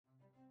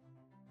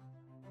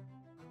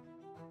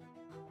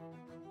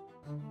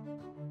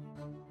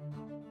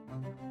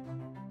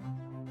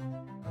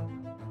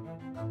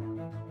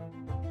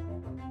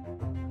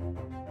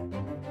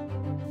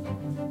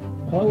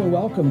Hello and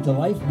welcome to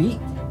Life Beat.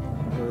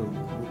 We're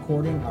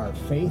recording our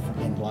Faith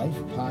in Life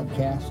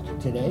podcast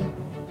today.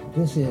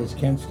 This is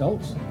Ken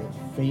Stults,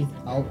 the Faith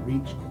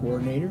Outreach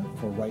Coordinator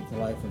for Right to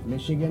Life of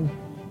Michigan,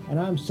 and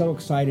I'm so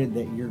excited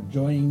that you're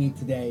joining me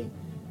today.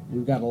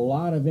 We've got a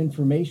lot of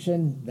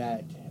information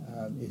that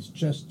is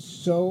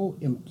just so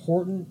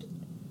important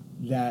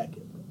that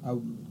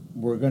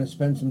we're going to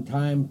spend some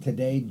time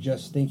today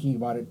just thinking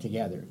about it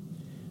together.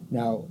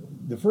 Now,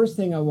 the first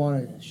thing I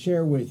want to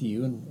share with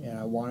you, and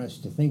I want us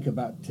to think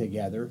about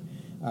together,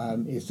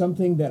 is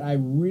something that I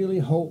really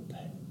hope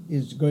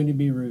is going to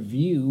be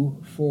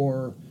review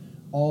for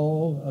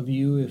all of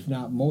you, if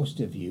not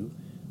most of you.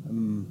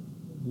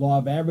 Law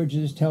of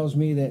averages tells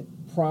me that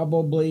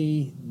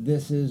probably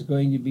this is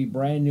going to be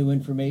brand new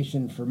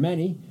information for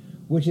many,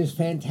 which is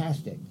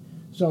fantastic.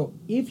 So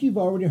if you've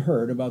already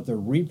heard about the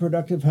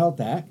Reproductive Health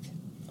Act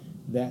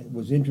that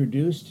was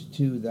introduced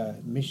to the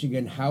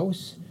Michigan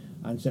House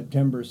on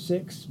September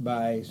 6th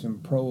by some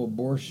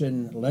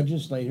pro-abortion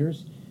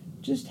legislators,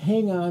 just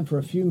hang on for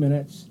a few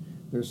minutes.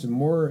 There's some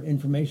more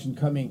information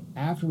coming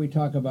after we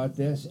talk about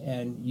this,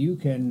 and you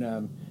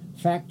can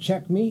fact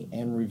check me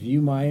and review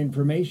my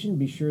information.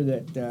 Be sure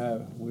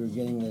that we're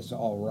getting this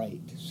all right.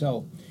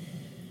 So,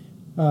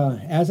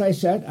 as I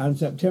said, on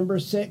September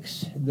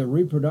 6th, the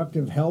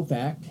Reproductive Health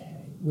Act,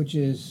 which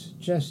is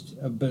just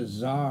a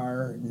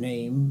bizarre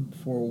name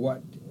for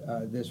what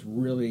this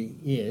really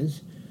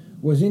is,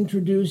 was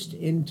introduced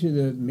into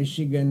the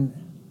Michigan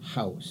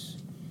House.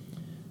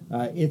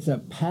 It's a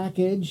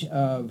package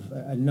of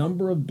a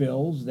number of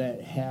bills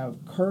that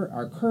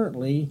are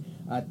currently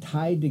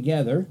tied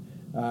together,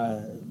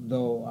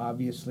 though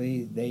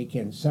obviously they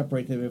can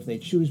separate them if they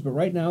choose, but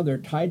right now they're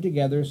tied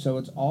together, so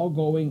it's all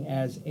going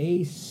as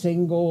a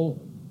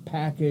single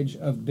package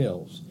of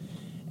bills.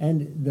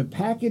 And the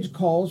package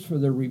calls for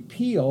the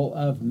repeal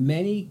of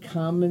many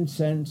common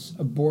sense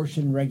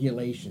abortion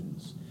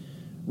regulations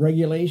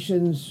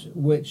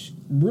which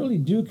really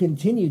do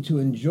continue to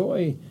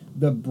enjoy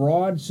the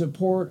broad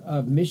support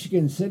of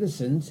Michigan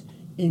citizens,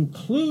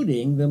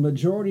 including the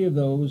majority of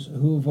those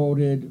who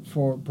voted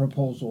for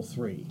Proposal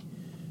 3.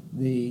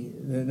 The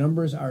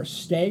numbers are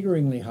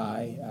staggeringly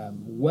high.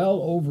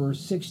 Well over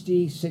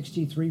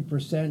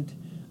 63%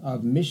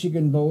 of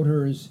Michigan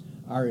voters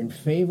are in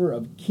favor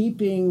of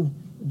keeping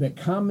the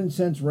common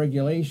sense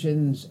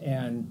regulations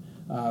and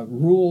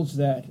rules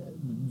that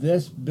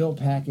this bill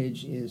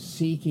package is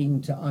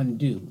seeking to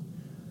undo.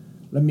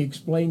 Let me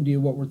explain to you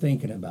what we're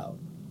thinking about.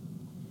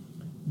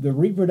 The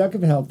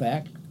Reproductive Health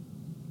Act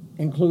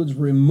includes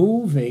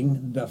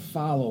removing the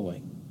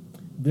following.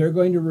 They're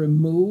going to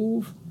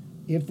remove,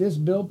 if this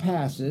bill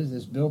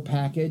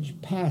package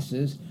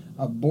passes,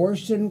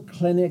 abortion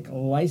clinic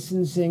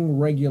licensing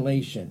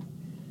regulation.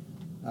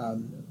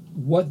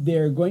 What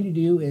they're going to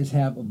do is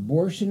have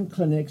abortion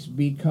clinics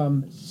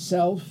become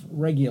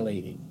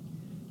self-regulating.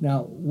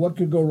 Now, what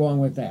could go wrong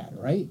with that,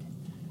 right?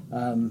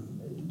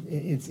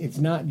 It's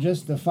not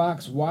just the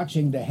fox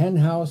watching the hen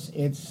house,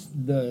 it's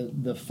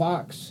the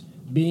fox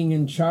being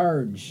in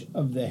charge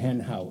of the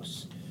hen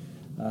house.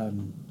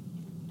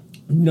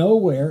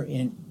 Nowhere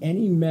in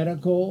any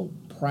medical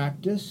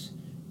practice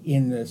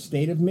in the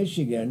state of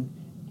Michigan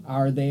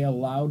are they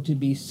allowed to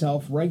be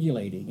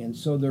self-regulating. And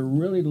so they're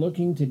really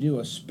looking to do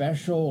a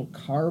special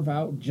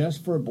carve-out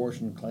just for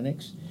abortion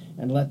clinics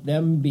and let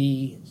them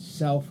be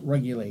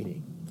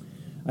self-regulating.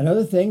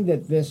 Another thing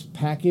that this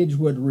package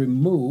would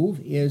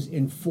remove is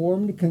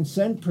informed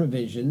consent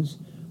provisions,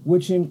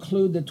 which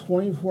include the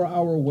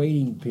 24-hour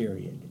waiting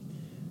period.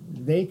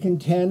 They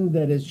contend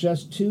that it's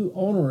just too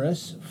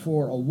onerous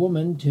for a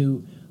woman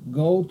to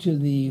go to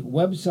the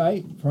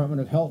website, Department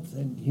of Health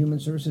and Human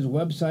Services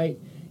website,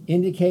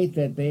 indicate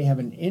that they have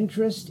an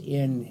interest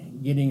in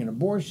getting an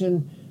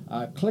abortion,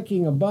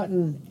 clicking a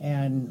button,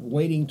 and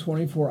waiting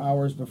 24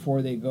 hours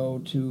before they go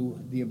to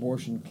the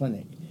abortion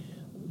clinic.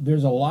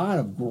 There's a lot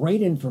of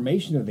great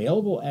information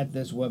available at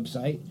this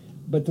website,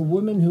 but the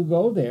women who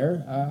go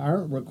there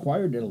aren't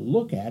required to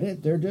look at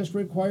it. They're just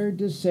required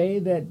to say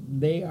that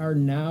they are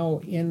now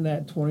in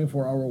that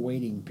 24-hour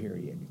waiting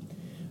period.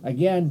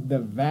 Again, the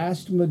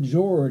vast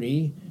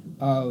majority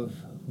of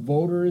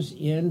voters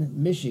in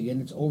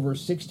Michigan, it's over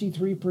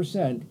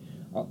 63%,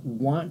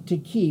 want to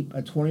keep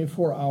a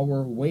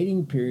 24-hour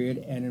waiting period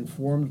and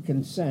informed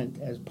consent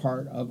as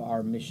part of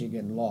our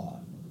Michigan law.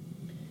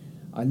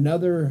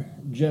 Another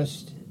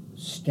just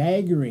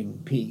staggering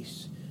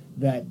piece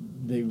that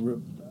the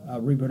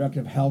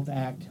Reproductive Health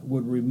Act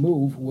would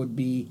remove would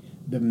be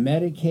the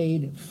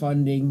Medicaid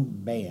funding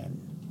ban.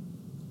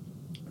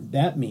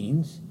 That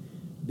means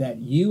that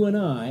you and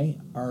I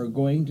are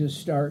going to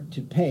start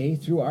to pay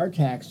through our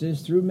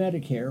taxes, through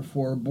Medicare,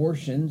 for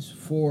abortions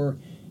for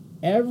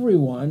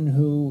everyone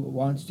who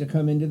wants to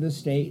come into the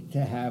state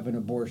to have an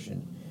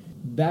abortion.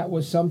 That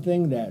was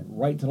something that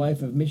Right to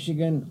Life of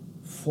Michigan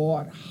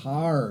fought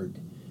hard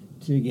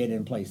to get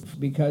in place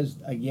because,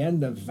 again,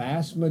 the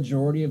vast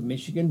majority of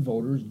Michigan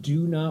voters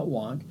do not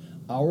want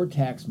our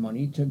tax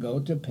money to go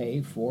to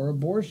pay for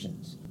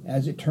abortions.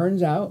 As it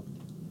turns out,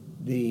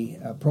 The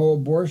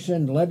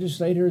pro-abortion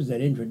legislators that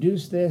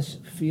introduced this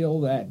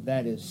feel that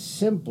that is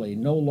simply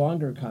no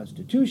longer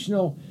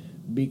constitutional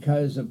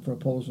because of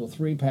Proposal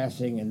 3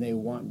 passing, and they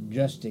want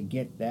just to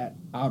get that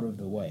out of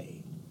the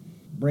way.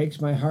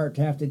 Breaks my heart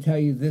to have to tell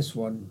you this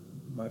one,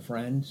 my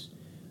friends,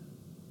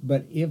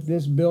 but if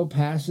this bill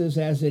passes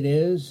as it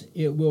is,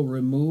 it will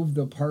remove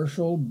the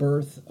partial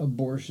birth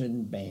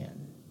abortion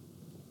ban.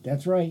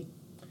 That's right.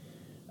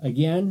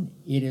 Again,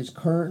 it is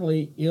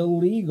currently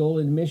illegal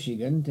in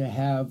Michigan to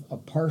have a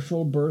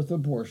partial birth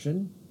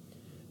abortion.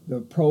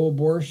 The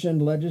pro-abortion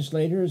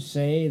legislators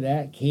say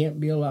that can't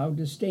be allowed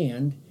to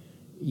stand.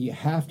 You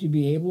have to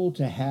be able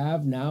to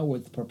have, now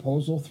with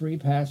Proposal 3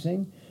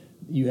 passing,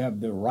 you have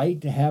the right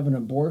to have an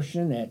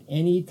abortion at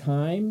any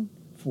time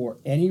for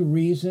any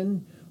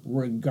reason,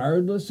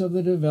 regardless of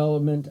the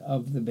development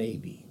of the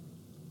baby.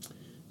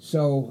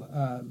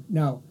 So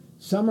now,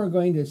 some are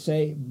going to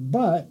say,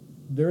 but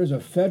there is a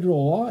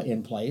federal law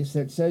in place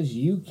that says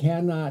you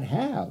cannot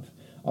have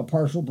a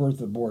partial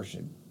birth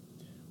abortion.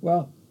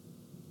 Well,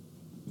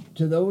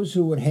 to those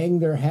who would hang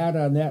their hat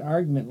on that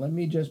argument, let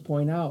me just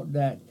point out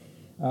that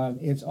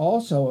it's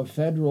also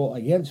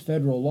against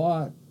federal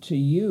law to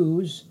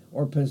use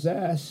or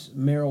possess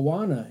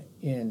marijuana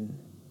in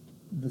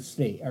the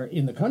state or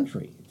in the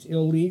country. It's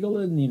illegal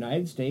in the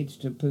United States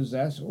to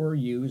possess or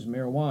use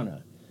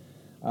marijuana.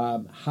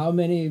 How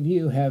many of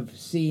you have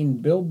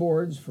seen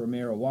billboards for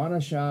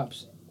marijuana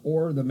shops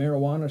or the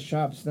marijuana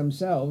shops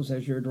themselves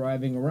as you're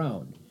driving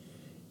around?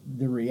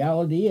 The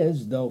reality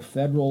is, though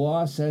federal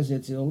law says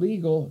it's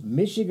illegal,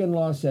 Michigan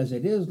law says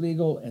it is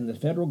legal, and the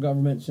federal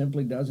government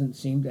simply doesn't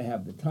seem to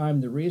have the time,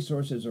 the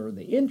resources, or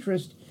the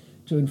interest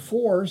to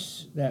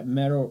enforce that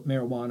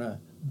marijuana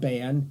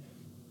ban.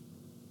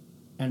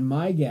 And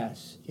my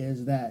guess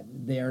is that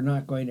they are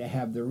not going to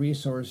have the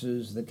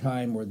resources, the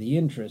time, or the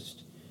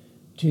interest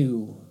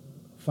to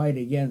fight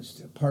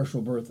against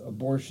partial birth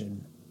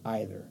abortion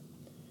either.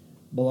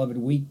 Beloved,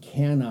 we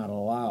cannot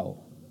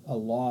allow a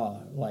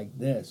law like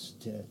this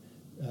to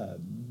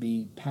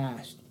be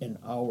passed in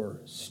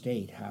our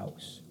state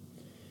house.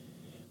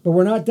 But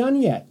we're not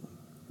done yet.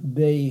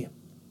 The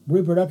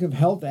Reproductive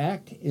Health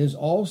Act is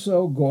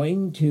also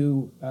going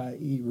to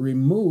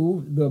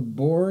remove the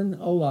Born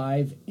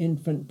Alive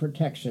Infant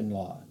Protection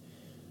Law.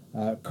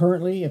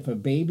 Currently, if a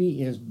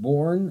baby is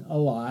born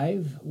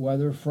alive,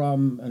 whether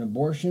from an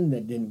abortion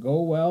that didn't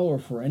go well or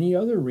for any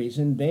other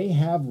reason, they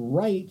have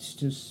rights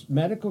to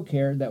medical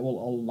care that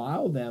will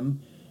allow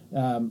them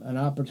an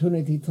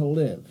opportunity to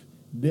live.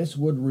 This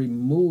would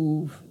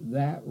remove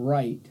that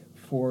right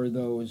for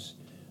those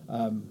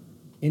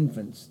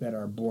infants that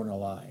are born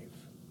alive.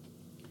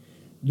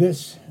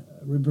 This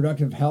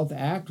Reproductive Health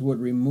Act would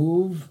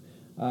remove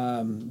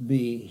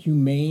the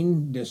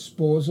humane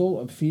disposal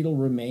of fetal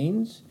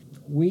remains.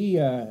 We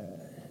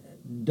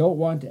don't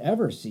want to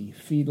ever see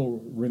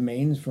fetal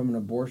remains from an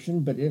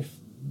abortion, but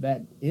if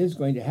that is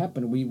going to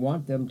happen, we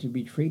want them to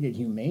be treated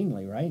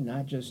humanely, right?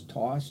 Not just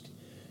tossed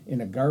in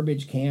a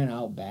garbage can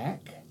out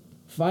back.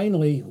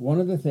 Finally,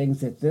 one of the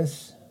things that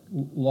this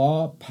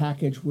law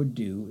package would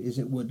do is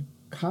it would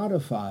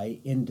codify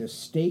into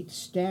state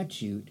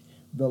statute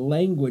the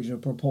language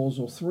of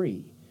Proposal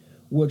 3,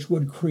 which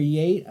would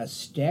create a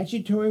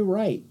statutory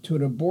right to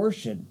an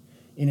abortion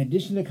in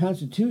addition to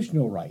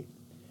constitutional right.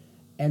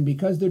 And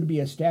because there'd be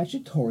a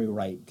statutory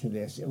right to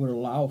this, it would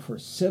allow for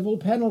civil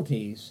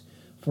penalties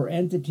for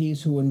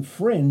entities who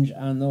infringe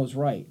on those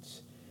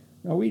rights.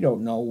 Now, we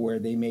don't know where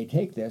they may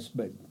take this,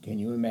 but can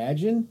you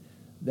imagine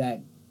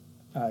that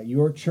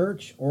your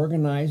church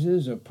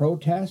organizes a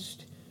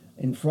protest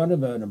in front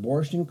of an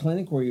abortion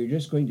clinic where you're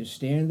just going to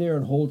stand there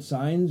and hold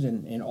signs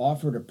and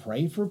offer to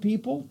pray for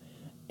people,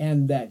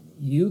 and that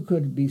you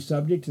could be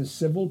subject to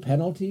civil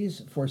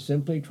penalties for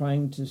simply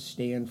trying to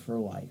stand for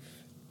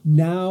life?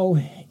 Now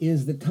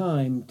is the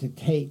time to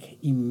take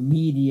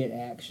immediate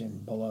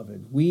action,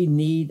 beloved. We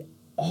need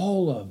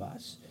all of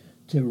us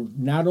to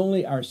not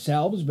only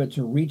ourselves, but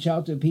to reach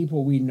out to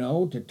people we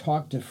know, to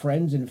talk to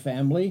friends and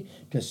family,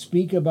 to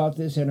speak about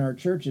this in our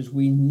churches.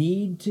 We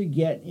need to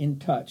get in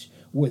touch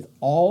with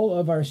all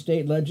of our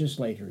state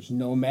legislators,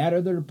 no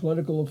matter their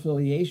political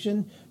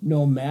affiliation,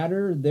 no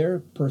matter their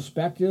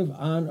perspective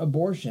on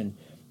abortion.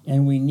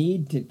 And we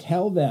need to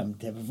tell them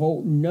to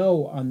vote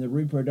no on the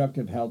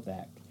Reproductive Health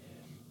Act.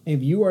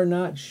 If you are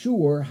not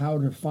sure how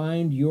to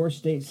find your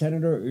state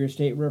senator or your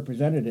state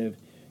representative,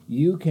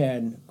 you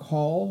can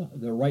call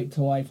the Right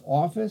to Life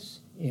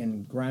office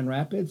in Grand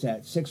Rapids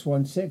at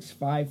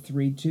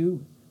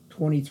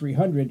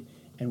 616-532-2300,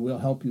 and we'll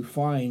help you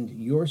find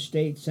your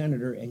state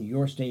senator and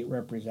your state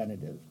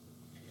representative.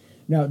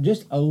 Now,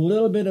 just a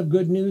little bit of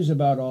good news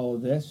about all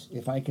of this,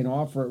 if I can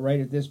offer it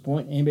right at this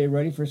point. Anybody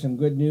ready for some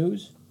good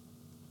news?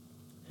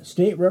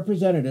 State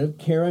Representative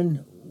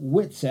Karen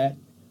Whitsett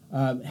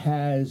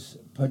has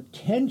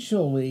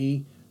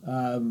potentially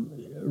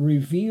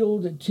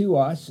revealed to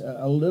us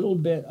a little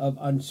bit of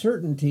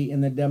uncertainty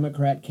in the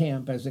Democrat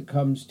camp as it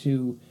comes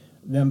to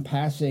them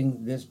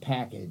passing this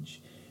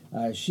package.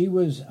 She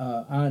was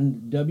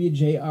on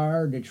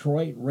WJR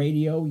Detroit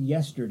radio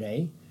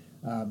yesterday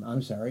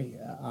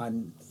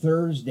on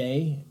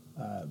Thursday,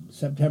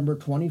 September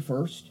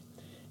 21st.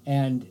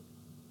 And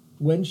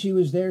when she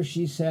was there,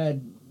 she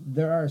said,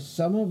 there are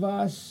some of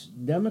us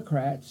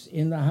Democrats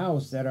in the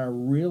House that are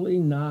really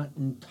not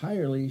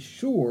entirely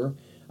sure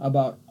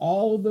about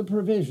all of the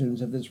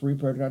provisions of this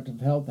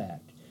Reproductive Health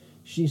Act.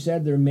 She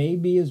said there may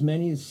be as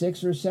many as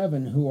 6 or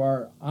 7 who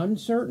are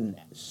uncertain.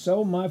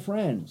 So, my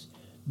friends,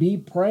 be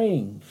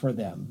praying for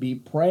them. Be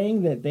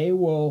praying that they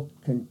will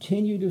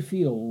continue to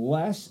feel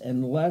less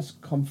and less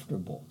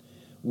comfortable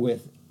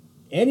with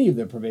any of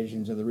the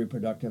provisions of the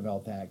Reproductive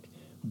Health Act,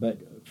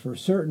 but for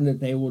certain that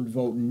they would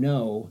vote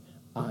no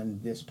on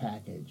this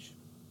package.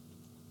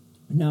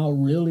 Now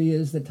really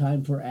is the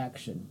time for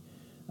action.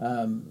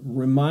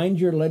 Remind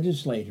your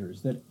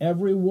legislators that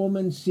every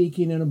woman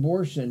seeking an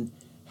abortion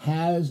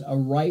has a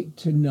right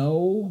to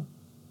know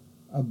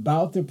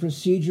about the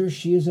procedure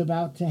she is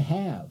about to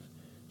have.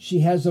 She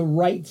has a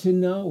right to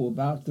know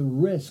about the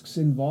risks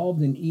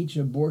involved in each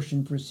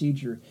abortion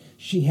procedure.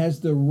 She has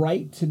the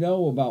right to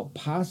know about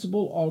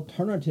possible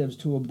alternatives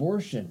to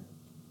abortion.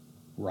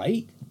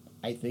 Right?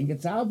 I think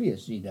it's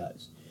obvious she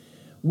does.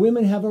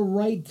 Women have a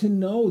right to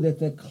know that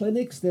the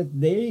clinics that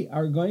they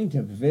are going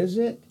to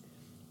visit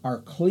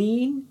are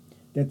clean,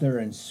 that they're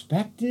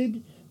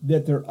inspected,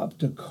 that they're up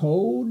to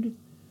code.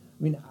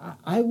 I mean,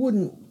 I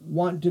wouldn't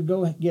want to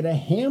go get a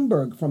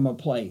hamburger from a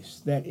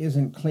place that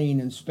isn't clean,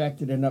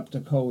 inspected, and up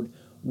to code.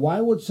 Why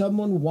would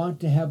someone want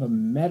to have a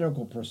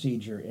medical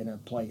procedure in a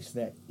place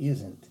that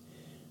isn't?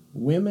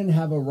 Women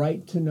have a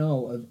right to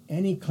know of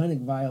any clinic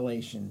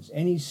violations,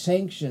 any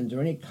sanctions, or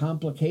any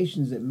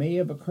complications that may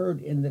have occurred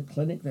in the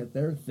clinic that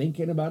they're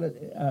thinking about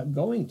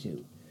going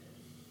to.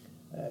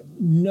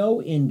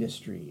 No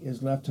industry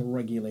is left to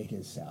regulate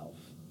itself.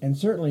 And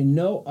certainly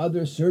no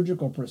other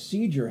surgical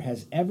procedure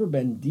has ever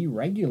been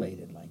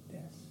deregulated like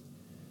this.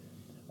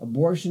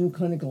 Abortion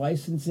clinic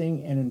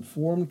licensing and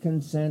informed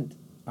consent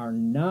are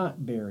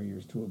not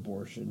barriers to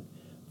abortion.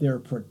 They're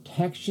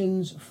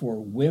protections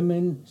for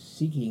women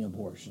seeking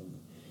abortion.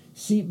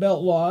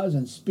 Seatbelt laws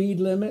and speed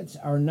limits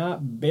are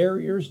not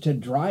barriers to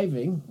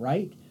driving,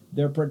 right?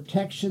 They're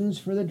protections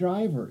for the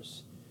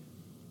drivers.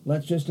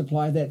 Let's just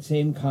apply that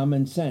same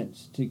common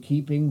sense to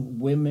keeping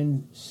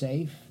women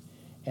safe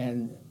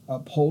and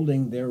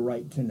upholding their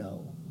right to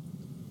know.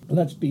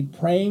 Let's be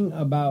praying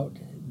about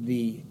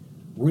the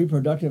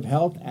Reproductive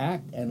Health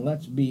Act, and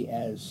let's be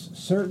as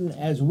certain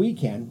as we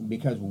can,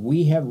 because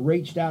we have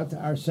reached out to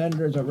our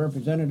senators, our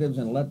representatives,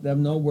 and let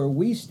them know where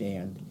we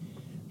stand,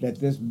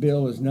 that this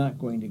bill is not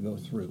going to go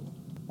through.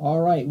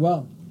 All right,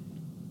 well,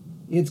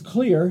 it's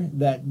clear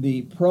that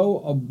the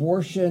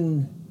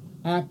pro-abortion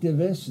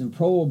activists and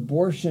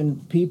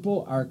pro-abortion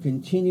people are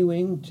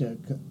continuing to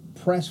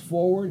press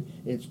forward.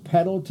 It's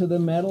pedal to the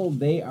metal.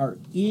 They are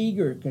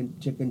eager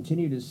to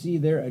continue to see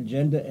their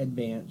agenda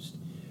advanced.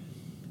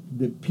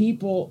 The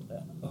people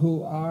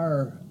who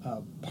are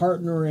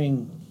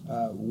partnering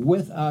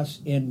with us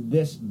in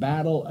this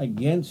battle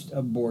against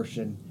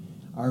abortion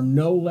are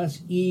no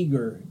less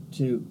eager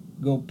to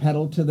go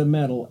pedal to the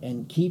metal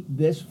and keep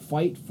this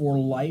fight for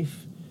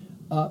life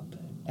up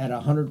at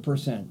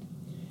 100%.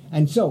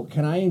 And so,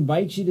 can I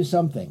invite you to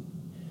something?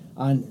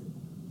 On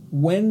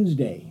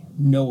Wednesday,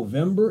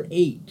 November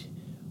 8th,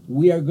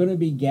 we are going to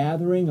be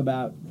gathering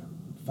about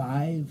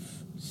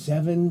 5,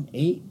 7,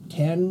 8,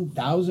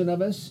 10,000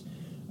 of us.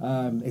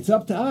 It's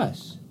up to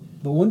us.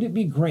 But wouldn't it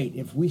be great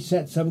if we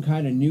set some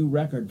kind of new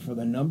record for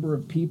the number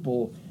of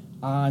people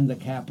on the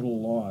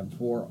Capitol lawn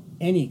for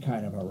any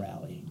kind of a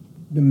rally?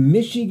 The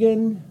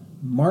Michigan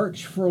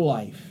March for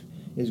Life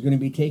is going to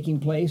be taking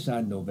place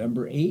on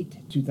November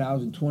 8,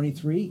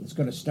 2023. It's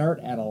going to start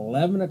at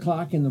 11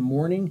 o'clock in the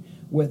morning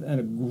with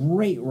a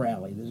great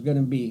rally. There's going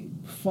to be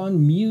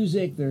fun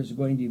music. There's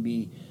going to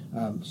be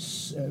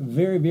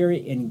very,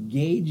 very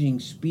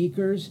engaging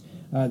speakers.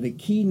 The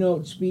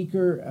keynote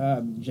speaker,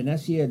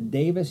 Genesia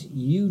Davis,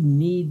 you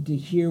need to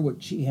hear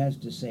what she has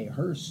to say.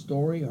 Her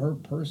story, her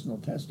personal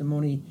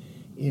testimony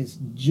is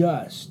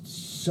just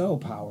so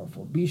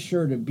powerful. Be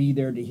sure to be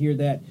there to hear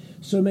that.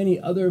 So many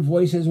other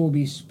voices will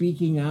be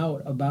speaking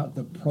out about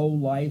the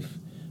pro-life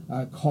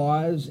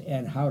cause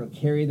and how to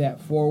carry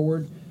that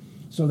forward.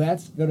 So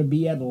that's going to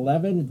be at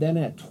 11. Then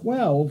at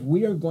 12,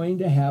 we are going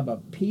to have a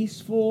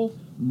peaceful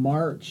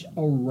march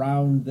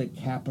around the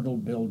Capitol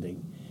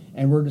building.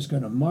 And we're just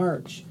going to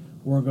march.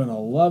 We're going to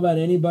love on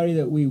anybody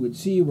that we would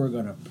see. We're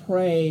going to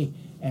pray.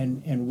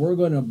 And we're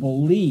going to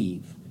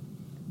believe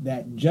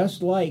that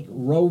just like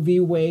Roe v.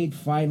 Wade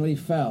finally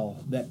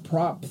fell, that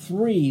Prop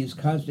 3's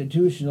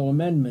constitutional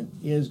amendment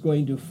is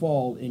going to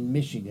fall in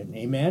Michigan.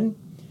 Amen?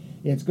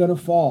 It's going to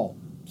fall.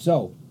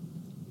 So,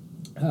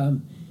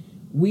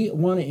 we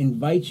want to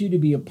invite you to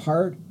be a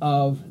part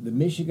of the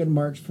Michigan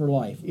March for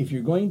Life. If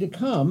you're going to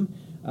come,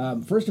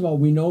 first of all,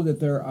 we know that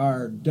there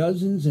are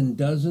dozens and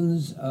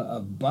dozens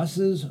of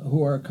buses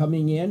who are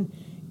coming in.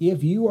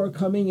 If you are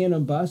coming in a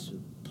bus,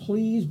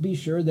 please be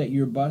sure that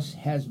your bus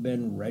has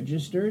been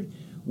registered.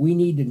 We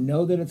need to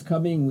know that it's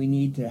coming. We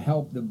need to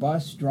help the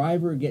bus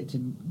driver get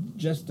to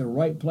just the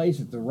right place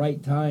at the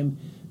right time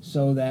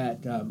so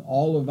that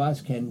all of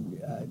us can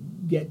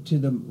get to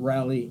the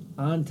rally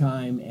on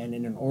time and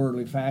in an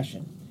orderly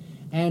fashion.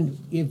 And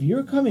if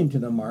you're coming to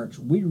the march,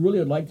 we really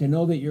would like to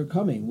know that you're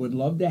coming. We'd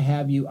love to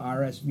have you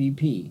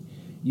RSVP.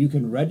 You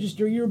can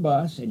register your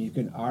bus and you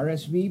can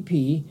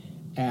RSVP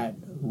at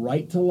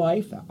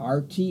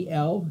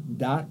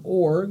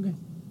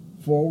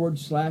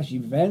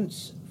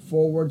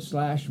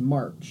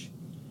righttolife.rtl.org/events/march.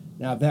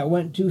 Now, if that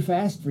went too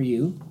fast for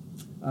you,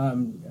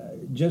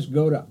 just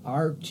go to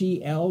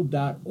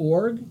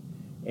rtl.org,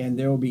 and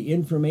there will be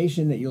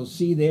information that you'll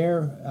see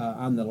there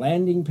on the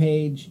landing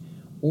page.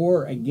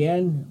 Or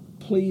again,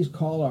 please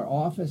call our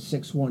office,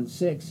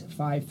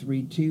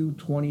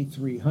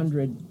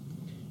 616-532-2300,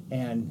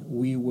 and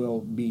we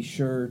will be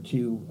sure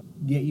to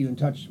get you in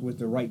touch with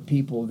the right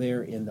people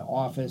there in the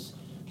office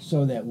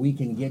so that we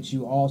can get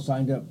you all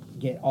signed up,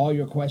 get all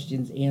your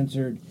questions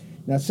answered.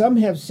 Now, some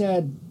have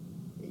said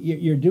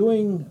you're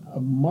doing a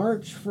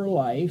March for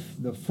Life,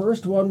 the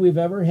first one we've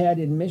ever had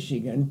in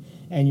Michigan,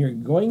 and you're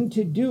going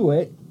to do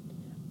it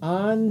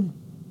on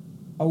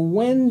a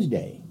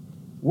Wednesday.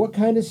 What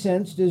kind of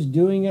sense does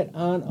doing it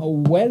on a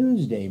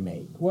Wednesday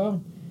make?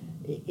 Well,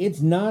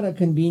 it's not a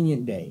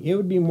convenient day. It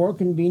would be more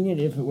convenient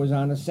if it was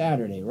on a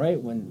Saturday,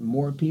 right? When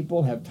more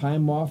people have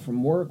time off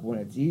from work, when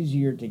it's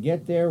easier to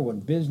get there, when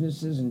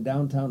businesses in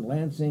downtown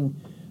Lansing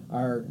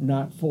are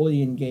not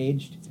fully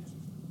engaged.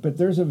 But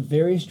there's a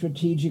very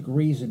strategic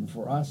reason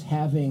for us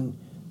having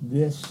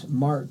this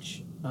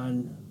march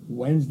on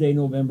Wednesday,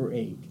 November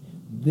 8th.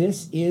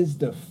 This is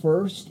the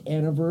first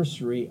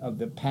anniversary of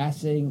the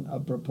passing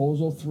of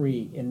Proposal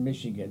 3 in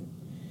Michigan.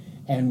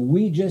 And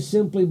we just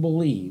simply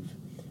believe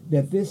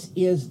that this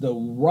is the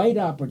right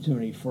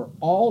opportunity for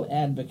all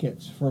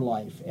advocates for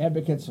life,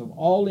 advocates of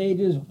all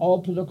ages,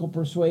 all political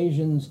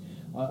persuasions,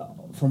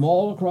 from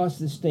all across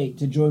the state,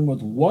 to join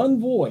with one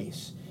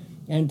voice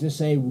and to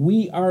say,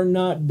 we are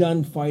not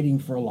done fighting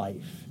for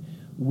life.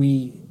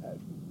 We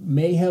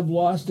may have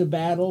lost a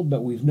battle,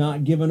 but we've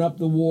not given up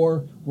the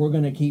war. We're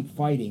going to keep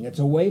fighting. It's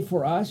a way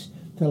for us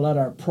to let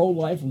our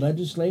pro-life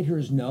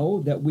legislators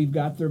know that we've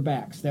got their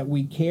backs, that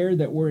we care,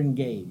 that we're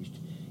engaged.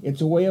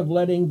 It's a way of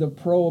letting the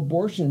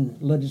pro-abortion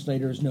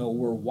legislators know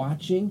we're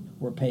watching,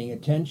 we're paying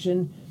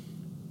attention.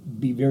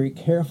 Be very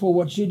careful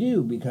what you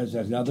do, because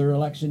there's another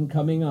election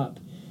coming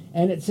up.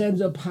 And it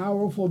sends a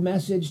powerful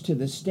message to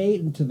the state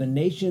and to the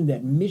nation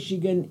that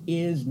Michigan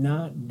is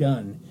not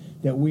done,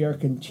 that we are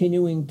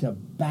continuing to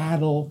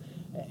battle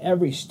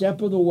every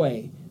step of the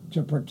way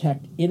to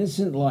protect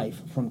innocent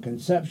life from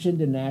conception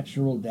to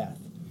natural death.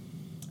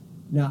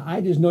 Now,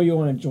 I just know you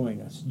want to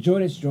join us.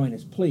 Join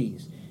us,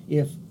 please.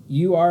 If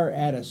you are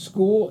at a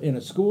school, in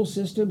a school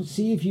system,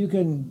 see if you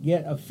can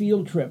get a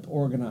field trip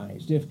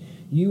organized. If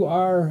you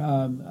are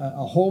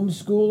a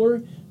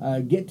homeschooler,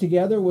 get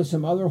together with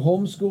some other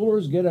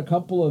homeschoolers, get a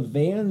couple of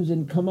vans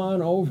and come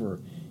on over.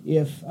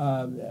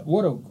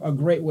 What a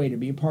great way to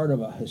be part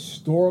of a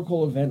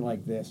historical event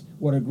like this.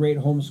 What a great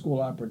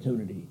homeschool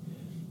opportunity.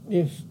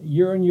 If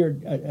you're in your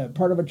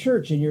part of a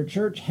church and your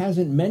church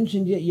hasn't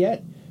mentioned it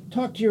yet,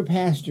 talk to your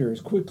pastor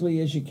as quickly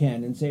as you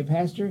can and say,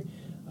 Pastor,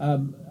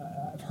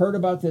 I've heard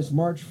about this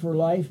March for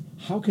Life.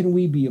 How can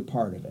we be a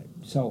part of it?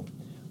 So,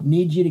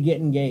 need you to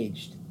get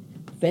engaged.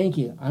 Thank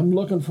you. I'm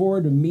looking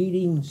forward to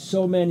meeting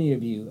so many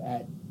of you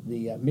at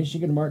the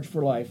Michigan March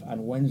for Life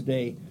on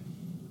Wednesday,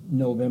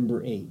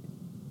 November 8th.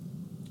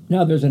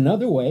 Now, there's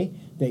another way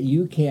that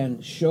you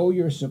can show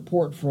your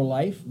support for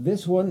life.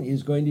 This one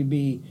is going to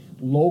be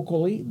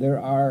locally. There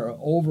are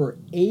over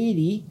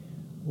 80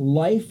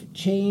 life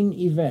chain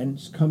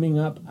events coming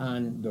up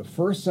on the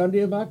first Sunday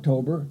of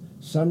October,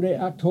 Sunday,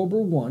 October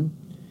 1.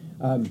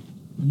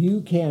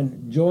 You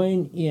can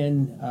join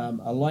in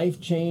a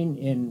life chain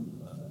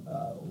in,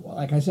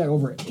 like I said,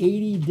 over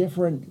 80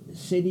 different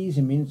cities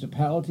and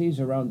municipalities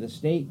around the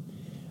state.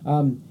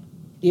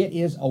 It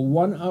is a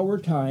 1-hour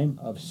time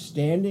of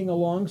standing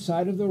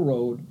alongside of the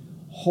road,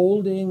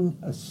 holding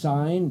a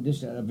sign,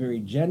 just a very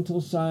gentle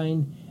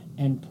sign,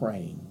 and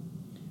praying.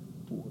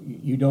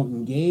 You don't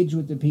engage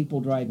with the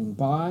people driving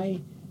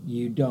by.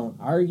 You don't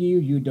argue.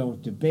 You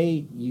don't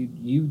debate.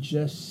 You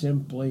just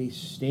simply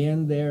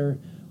stand there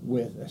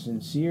with a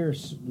sincere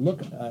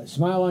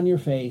smile on your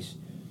face,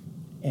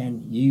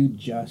 and you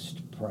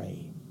just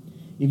pray.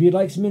 If you'd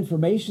like some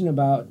information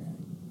about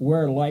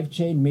where Life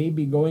Chain may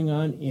be going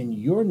on in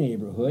your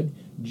neighborhood,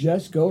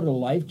 just go to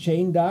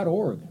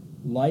lifechain.org,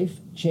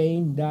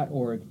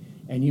 lifechain.org,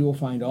 and you will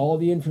find all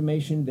the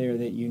information there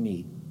that you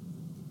need.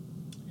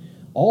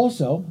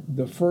 Also,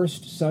 the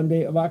first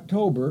Sunday of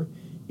October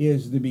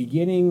is the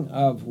beginning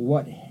of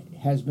what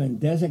has been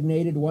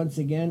designated once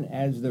again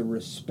as the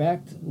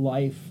Respect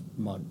Life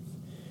Month.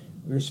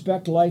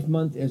 Respect Life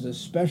Month is a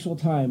special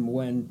time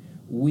when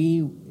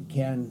we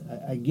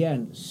can,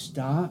 again,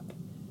 stop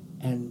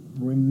and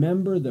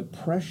remember the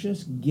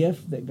precious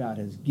gift that God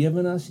has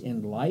given us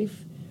in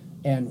life,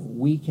 and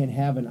we can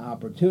have an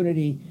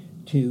opportunity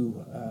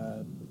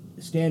to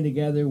stand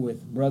together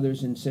with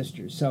brothers and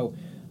sisters. So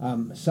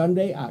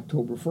Sunday,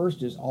 October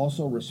 1st, is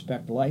also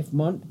Respect Life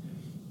Month.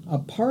 A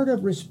part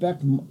of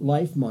Respect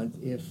Life Month,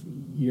 if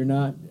you're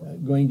not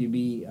going to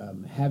be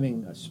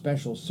having a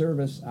special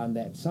service on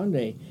that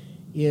Sunday,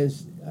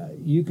 is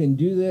you can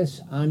do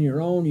this on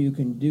your own. You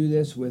can do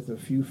this with a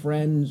few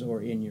friends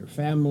or in your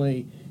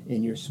family,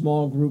 in your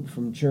small group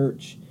from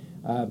church.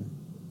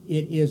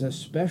 It is a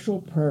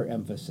special prayer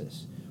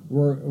emphasis.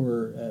 The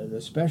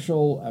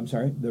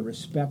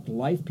Respect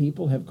Life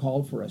people have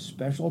called for a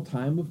special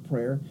time of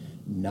prayer,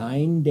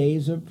 9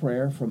 days of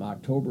prayer from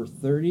October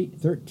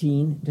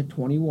 13 to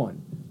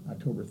 21.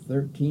 October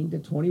 13 to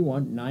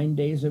 21, 9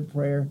 days of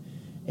prayer.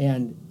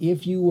 And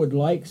if you would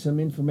like some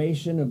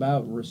information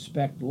about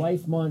Respect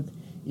Life Month,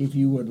 if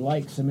you would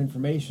like some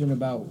information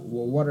about,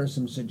 well, what are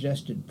some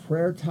suggested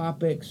prayer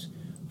topics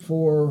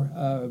for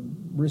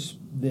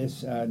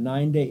this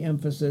 9-day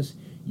emphasis,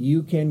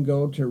 you can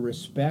go to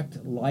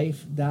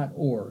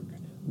respectlife.org,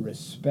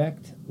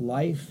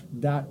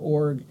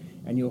 respectlife.org,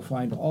 and you'll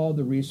find all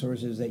the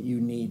resources that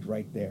you need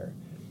right there.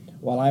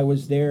 While I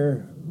was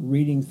there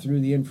reading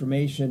through the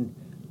information,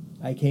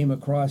 I came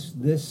across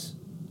this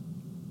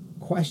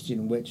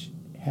question, which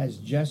has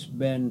just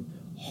been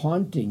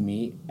haunting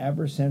me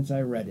ever since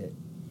I read it.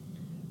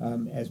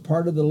 As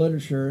part of the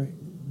literature,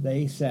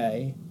 they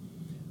say,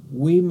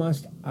 we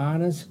must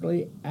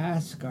honestly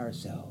ask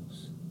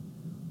ourselves,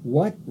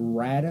 what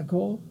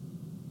radical,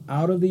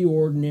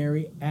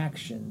 out-of-the-ordinary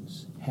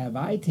actions have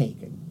I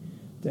taken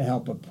to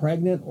help a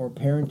pregnant or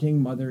parenting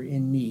mother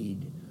in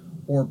need,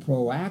 or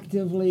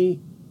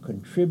proactively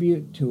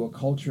contribute to a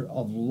culture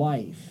of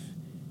life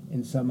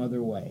in some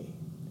other way?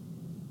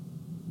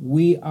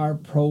 We are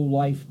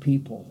pro-life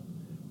people.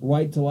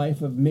 Right to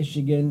Life of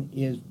Michigan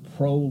is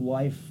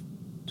pro-life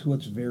to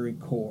its very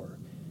core.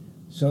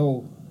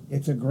 So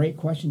it's a great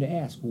question to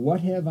ask.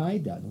 What have I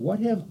done? What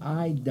have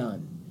I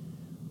done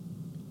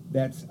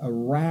that's a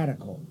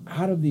radical,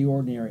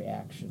 out-of-the-ordinary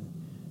action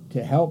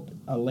to help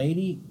a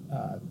lady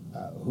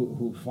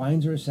who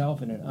finds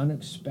herself in an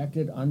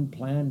unexpected,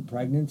 unplanned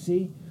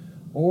pregnancy,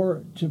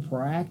 or to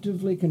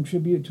proactively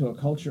contribute to a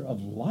culture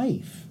of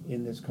life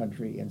in this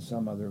country in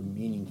some other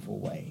meaningful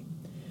way?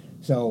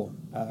 So,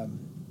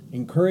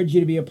 encourage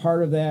you to be a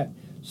part of that.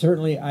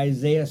 Certainly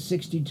Isaiah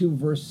 62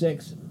 verse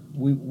 6,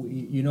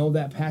 you know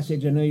that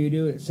passage, I know you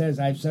do. It says,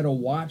 I've set a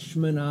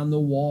watchman on the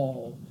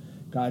wall,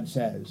 God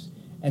says.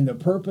 And the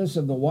purpose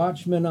of the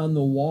watchman on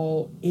the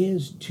wall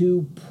is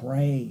to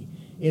pray.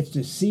 It's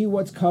to see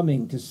what's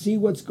coming, to see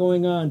what's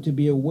going on, to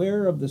be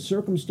aware of the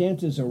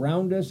circumstances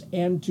around us,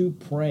 and to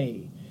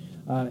pray.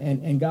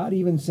 And God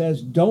even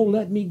says, don't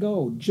let me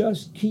go.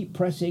 Just keep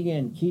pressing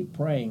in, keep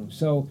praying.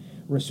 So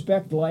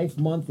Respect Life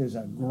Month is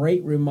a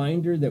great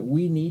reminder that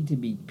we need to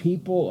be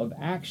people of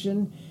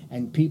action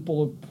and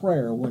people of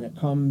prayer when it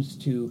comes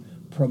to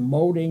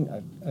promoting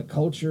a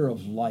culture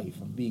of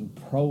life, of being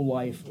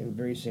pro-life in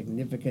very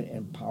significant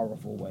and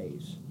powerful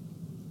ways.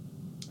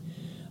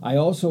 I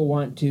also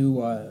want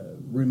to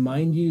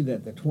remind you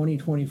that the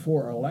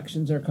 2024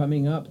 elections are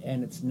coming up,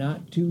 and it's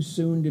not too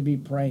soon to be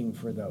praying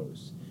for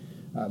those.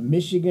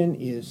 Michigan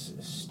is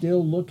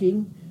still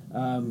looking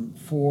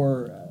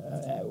for,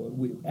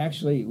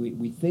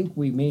 we think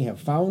we may have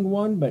found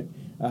one, but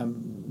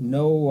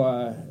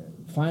no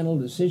final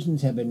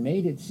decisions have been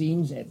made, it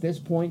seems, at this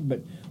point.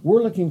 But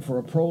we're looking for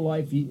a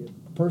pro-life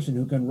person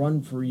who can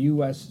run for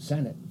U.S.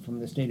 Senate from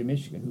the state of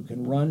Michigan, who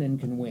can run and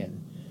can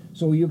win.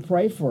 So will you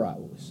pray for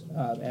us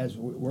as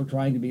we're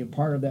trying to be a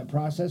part of that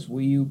process?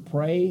 Will you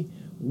pray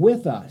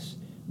with us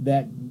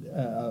that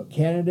a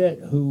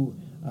candidate who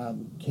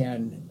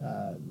can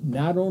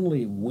not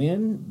only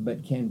win,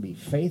 but can be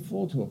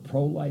faithful to a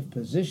pro-life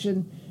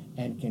position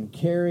and can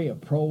carry a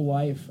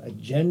pro-life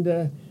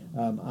agenda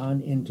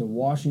on into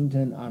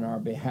Washington on our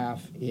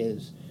behalf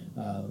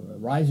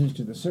rises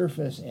to the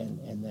surface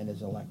and then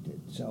is elected.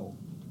 So,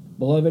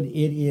 beloved,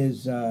 it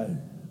is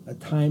a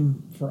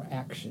time for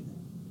action.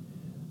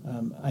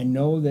 I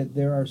know that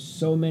there are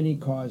so many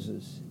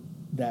causes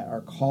that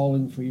are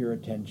calling for your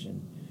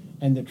attention.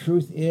 And the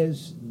truth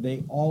is,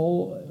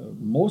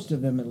 most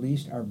of them at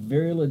least, are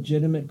very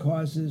legitimate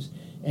causes,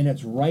 and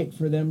it's right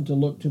for them to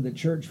look to the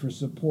church for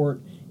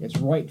support. It's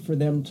right for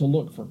them to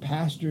look for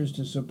pastors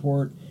to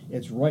support.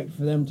 It's right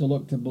for them to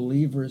look to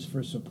believers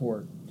for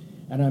support.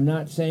 And I'm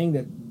not saying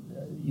that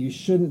you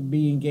shouldn't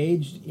be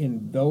engaged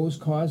in those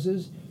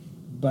causes,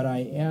 but I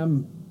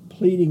am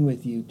pleading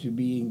with you to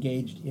be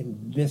engaged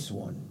in this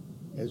one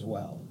as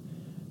well.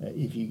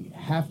 If you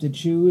have to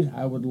choose,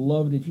 I would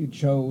love it if you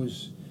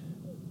chose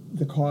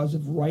the cause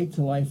of Right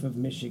to Life of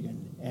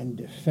Michigan and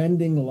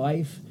defending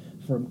life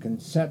from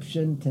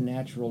conception to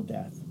natural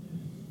death.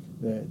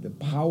 The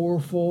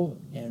powerful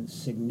and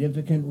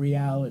significant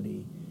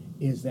reality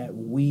is that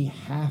we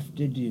have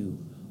to do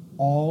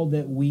all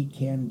that we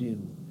can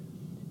do.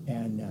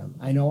 And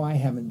I know I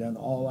haven't done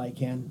all I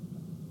can.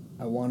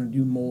 I want to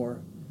do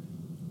more.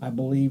 I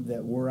believe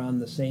that we're on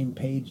the same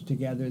page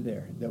together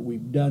there, that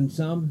we've done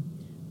some,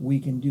 we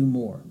can do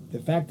more. The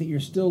fact that you're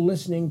still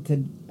listening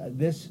to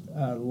this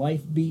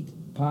LifeBeat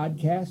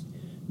podcast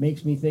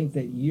makes me think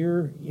that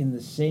you're in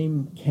the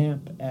same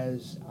camp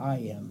as I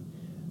am,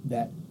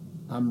 that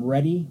I'm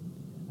ready,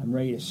 I'm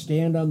ready to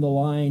stand on the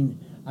line.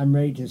 I'm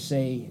ready to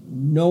say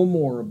no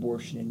more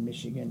abortion in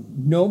Michigan,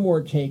 no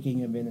more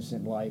taking of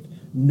innocent life,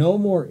 no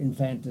more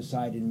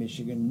infanticide in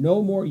Michigan,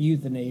 no more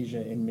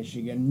euthanasia in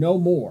Michigan, no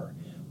more.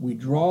 We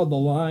draw the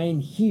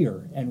line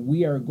here, and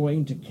we are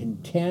going to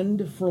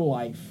contend for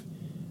life.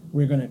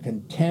 We're going to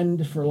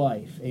contend for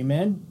life.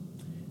 Amen?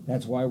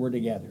 That's why we're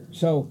together.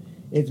 So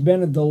it's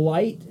been a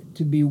delight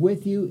to be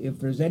with you. If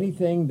there's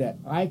anything that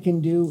I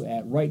can do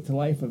at Right to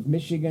Life of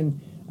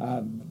Michigan,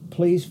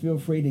 please feel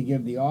free to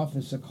give the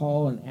office a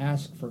call and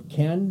ask for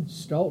Ken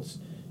Stults.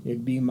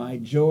 It'd be my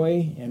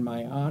joy and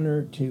my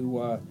honor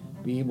to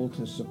be able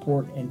to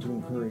support and to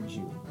encourage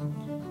you.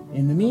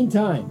 In the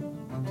meantime,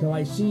 till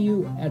I see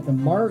you at the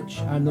march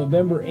on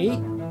November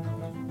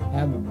 8th,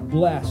 have a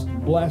blessed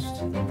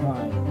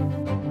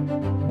time.